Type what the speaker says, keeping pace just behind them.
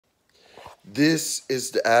This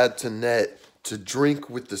is the ad to net to drink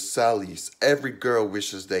with the Sallys. Every girl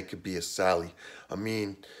wishes they could be a Sally. I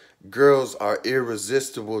mean, girls are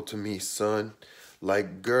irresistible to me, son.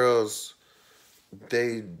 Like girls,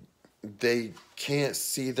 they they can't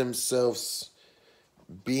see themselves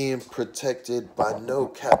being protected by no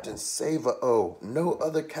Captain Save-A-O. No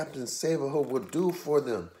other Captain Save-A-O will do for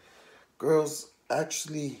them. Girls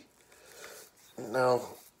actually, now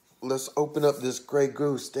let's open up this Grey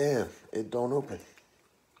Goose. Damn, it don't open.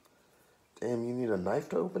 Damn, you need a knife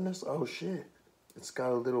to open this? Oh shit. It's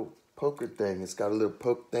got a little poker thing. It's got a little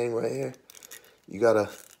poke thing right here. You gotta,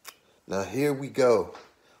 now here we go.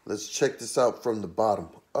 Let's check this out from the bottom.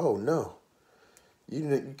 Oh no,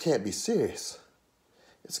 you can't be serious.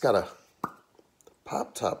 It's got a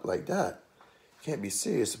pop top like that. You can't be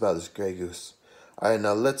serious about this Grey Goose. All right,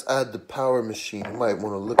 now let's add the power machine. You might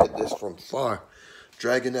want to look at this from far.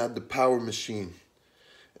 Dragging out the power machine.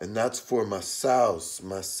 And that's for my Sals,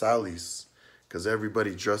 my Sallys. Because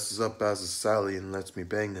everybody dresses up as a Sally and lets me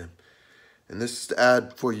bang them. And this is the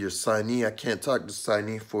ad for your signee. I can't talk to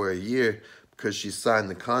signee for a year because she signed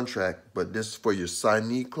the contract. But this is for your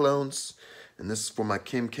signee clones. And this is for my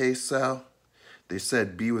Kim K Sal. They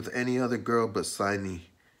said be with any other girl but signee.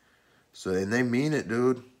 So, and they mean it,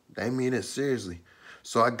 dude. They mean it seriously.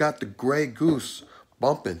 So I got the Grey Goose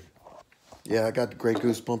bumping. Yeah, I got the Grey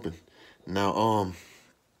Goose bumping. Now,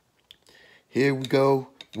 here we go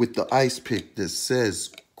with the ice pick that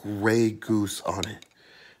says Grey Goose on it.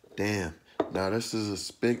 Damn. Now, this is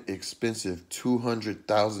a big, expensive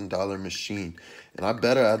 $200,000 machine. And I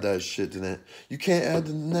better add that shit to that. You can't add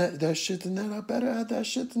that shit to that. I better add that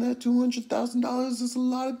shit to that. $200,000 is a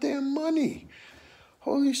lot of damn money.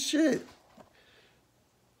 Holy shit.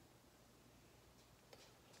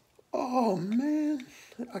 Oh, man.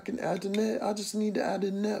 I can add the net. I just need to add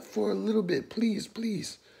the net for a little bit. Please,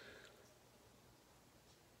 please.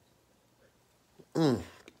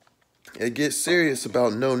 It gets serious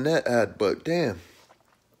about no net ad, but damn.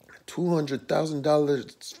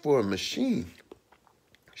 $200,000 for a machine.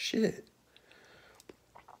 Shit.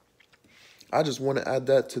 I just want to add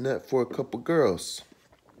that to net for a couple girls.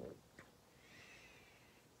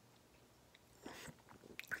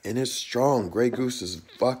 And it's strong. Grey Goose is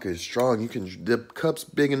fucking strong. You can, the cup's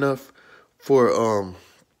big enough for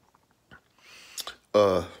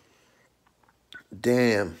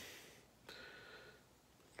damn.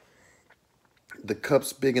 The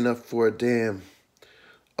cup's big enough for a damn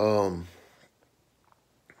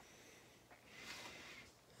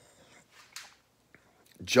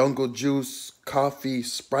jungle juice, coffee,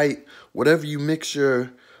 Sprite, whatever you mix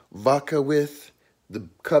your vodka with, the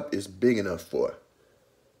cup is big enough for.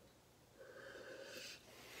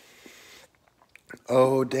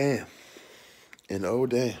 Oh, damn. And oh,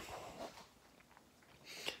 damn.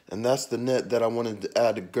 And that's the net that I wanted to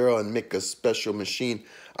add a girl and make a special machine.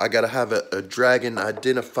 I got to have a dragon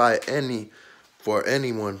identify for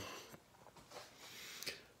anyone.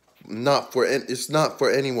 It's not for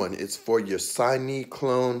anyone. It's for your signee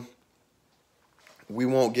clone. We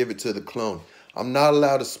won't give it to the clone. I'm not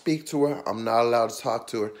allowed to speak to her. I'm not allowed to talk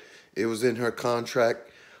to her. It was in her contract.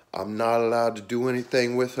 I'm not allowed to do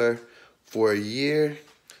anything with her for a year,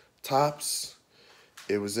 tops.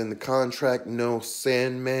 It was in the contract, no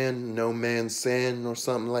Sandman, no man sand or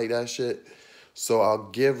something like that shit. So I'll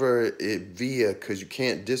give her it via, because you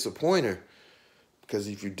can't disappoint her. Because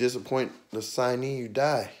if you disappoint the signee, you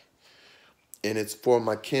die. And it's for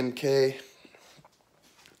my Kim K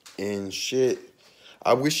and shit.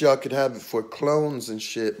 I wish y'all could have it for clones and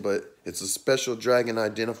shit, but it's a special dragon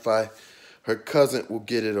identify. Her cousin will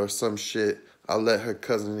get it or some shit. I'll let her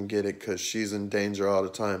cousin get it because she's in danger all the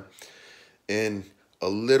time. And a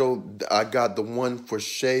little, I got the one for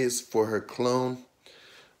Shays for her clone.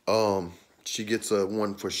 She gets a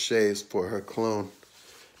one for Shays for her clone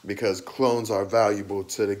because clones are valuable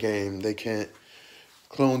to the game.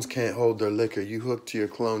 Clones can't hold their liquor. You hook to your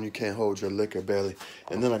clone, you can't hold your liquor barely.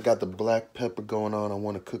 And then I got the black pepper going on. I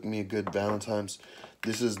want to cook me a good Valentine's.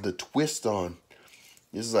 This is the twist on.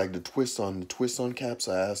 This is like the twist on caps.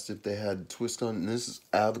 I asked if they had twist on. And this is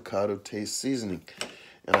avocado taste seasoning.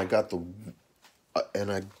 And I got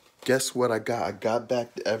guess what I got? I got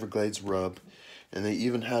back the Everglades rub. And they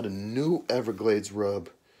even had a new Everglades rub.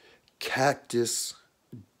 Cactus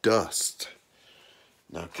dust.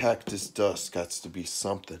 Now, cactus dust got to be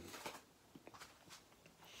something.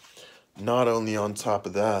 Not only on top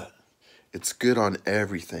of that, it's good on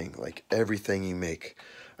everything. Like everything you make.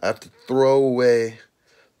 I have to throw away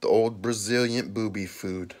the old Brazilian booby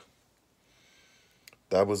food.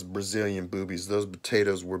 That was Brazilian boobies. Those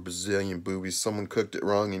potatoes were Brazilian boobies. Someone cooked it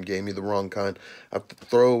wrong and gave me the wrong kind. I have to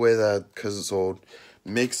throw away that because it's old.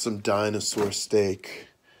 Make some dinosaur steak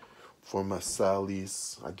for my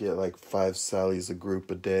Sallies. I get like 5 Sallies a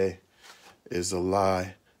group a day. Is a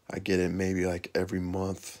lie. I get it maybe like every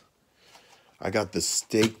month. I got the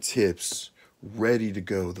steak tips ready to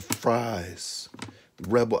go. The fries. The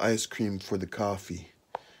Rebel ice cream for the coffee.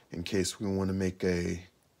 In case we want to make a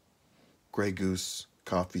Grey Goose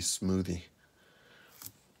coffee smoothie.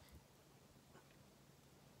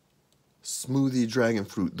 Smoothie dragon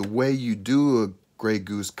fruit. The way you do a Grey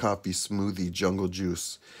Goose coffee smoothie jungle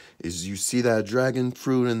juice is you see that dragon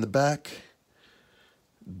fruit in the back?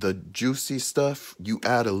 The juicy stuff, you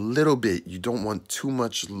add a little bit. You don't want too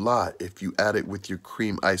much lot if you add it with your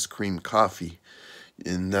ice cream coffee.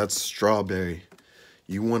 And that's strawberry.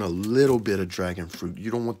 You want a little bit of dragon fruit.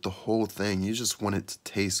 You don't want the whole thing. You just want it to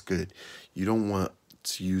taste good. You don't want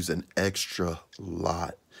to use an extra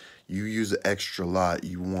lot. You use an extra lot,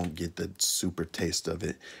 you won't get the super taste of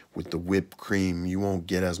it. With the whipped cream, you won't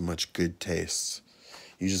get as much good taste.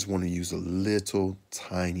 You just want to use a little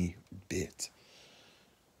tiny bit.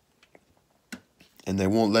 And they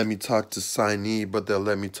won't let me talk to Siynez, but they'll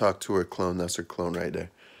let me talk to her clone. That's her clone right there.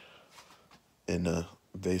 In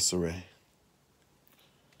Vase Array.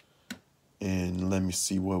 And let me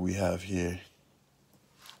see what we have here.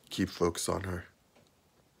 Keep focus on her.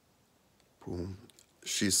 Boom.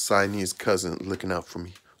 She's Siynez Cuzzent looking out for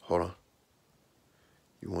me. Hold on.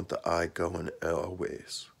 You want the eye going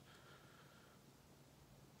always.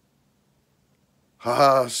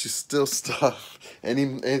 Haha, she's still stuffed.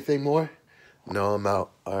 Anything more? No, I'm out.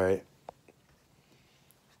 All right.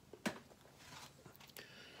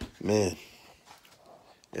 Man.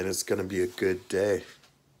 And it's going to be a good day.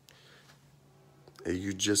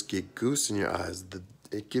 You just get goose in your eyes.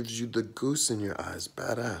 It gives you the goose in your eyes.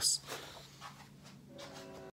 Badass.